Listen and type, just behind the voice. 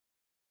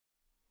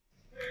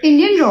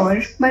Indian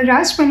rower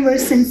Balraj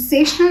Panwar's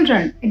sensational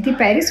run at the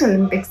Paris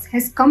Olympics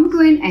has come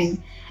to an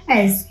end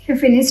as he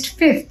finished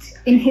 5th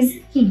in his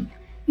heat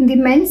in the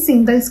men's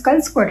single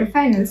sculls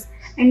quarterfinals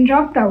and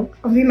dropped out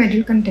of the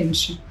medal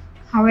contention.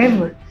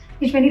 However,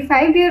 the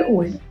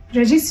 25-year-old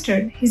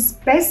registered his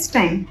best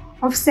time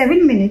of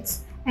 7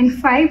 minutes and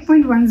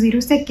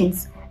 5.10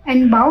 seconds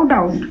and bowed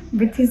out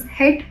with his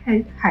head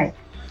held high.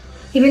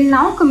 He will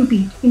now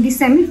compete in the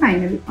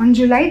semifinal on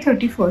July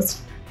 31st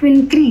to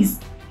increase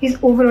his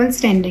overall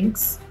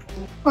standings.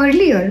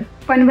 Earlier,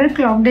 Panwar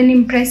clocked an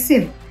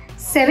impressive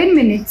 7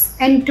 minutes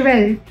and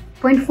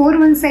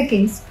 12.41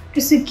 seconds to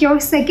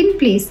secure second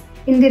place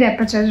in the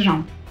repechage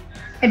round,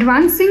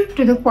 advancing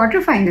to the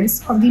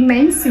quarterfinals of the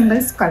men's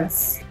single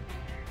sculls.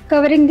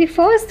 Covering the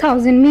first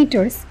 1000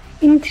 meters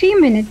in 3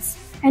 minutes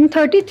and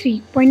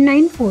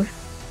 33.94,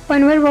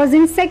 Panwar was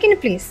in second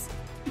place,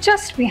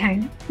 just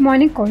behind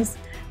Monaco's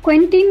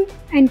Quentin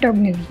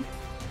Antognelli.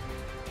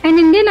 An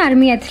Indian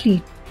Army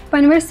athlete,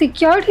 Panwar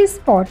secured his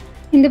spot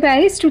in the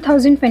Paris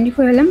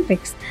 2024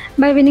 Olympics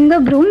by winning a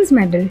bronze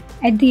medal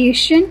at the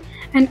Asian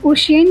and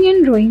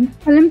Oceanian Rowing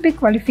Olympic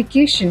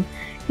Qualification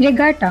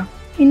Regatta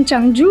in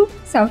Changju,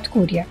 South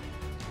Korea.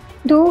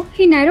 Though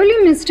he narrowly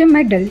missed a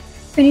medal,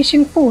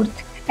 finishing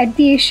 4th at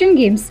the Asian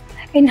Games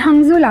in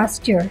Hangzhou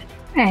last year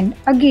and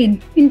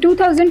again in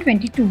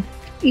 2022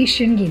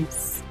 Asian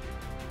Games.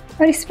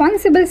 A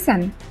responsible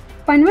son,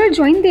 Panwar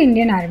joined the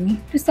Indian Army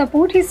to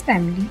support his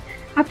family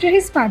after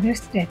his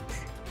father's death.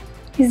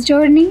 His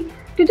journey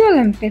to the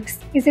Olympics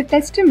is a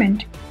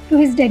testament to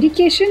his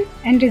dedication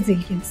and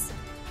resilience.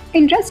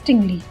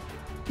 Interestingly,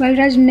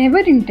 Balraj never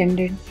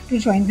intended to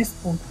join the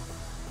sport.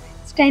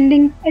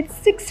 Standing at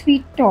 6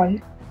 feet tall,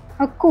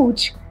 a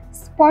coach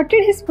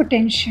spotted his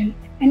potential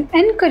and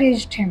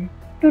encouraged him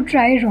to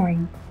try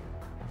rowing.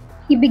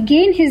 He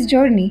began his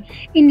journey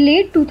in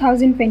late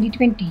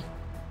 2020,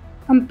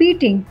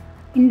 competing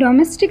in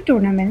domestic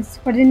tournaments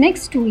for the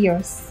next 2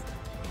 years.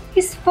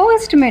 His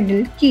first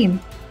medal came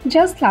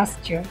just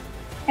last year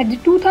at the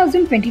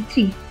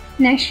 2023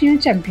 National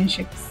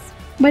Championships.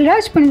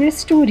 Balraj Panwar's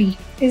story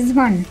is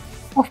one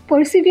of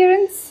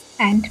perseverance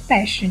and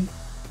passion.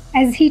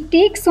 As he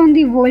takes on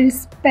the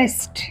world's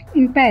best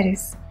in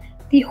Paris,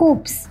 the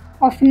hopes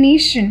of a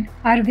nation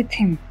are with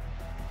him.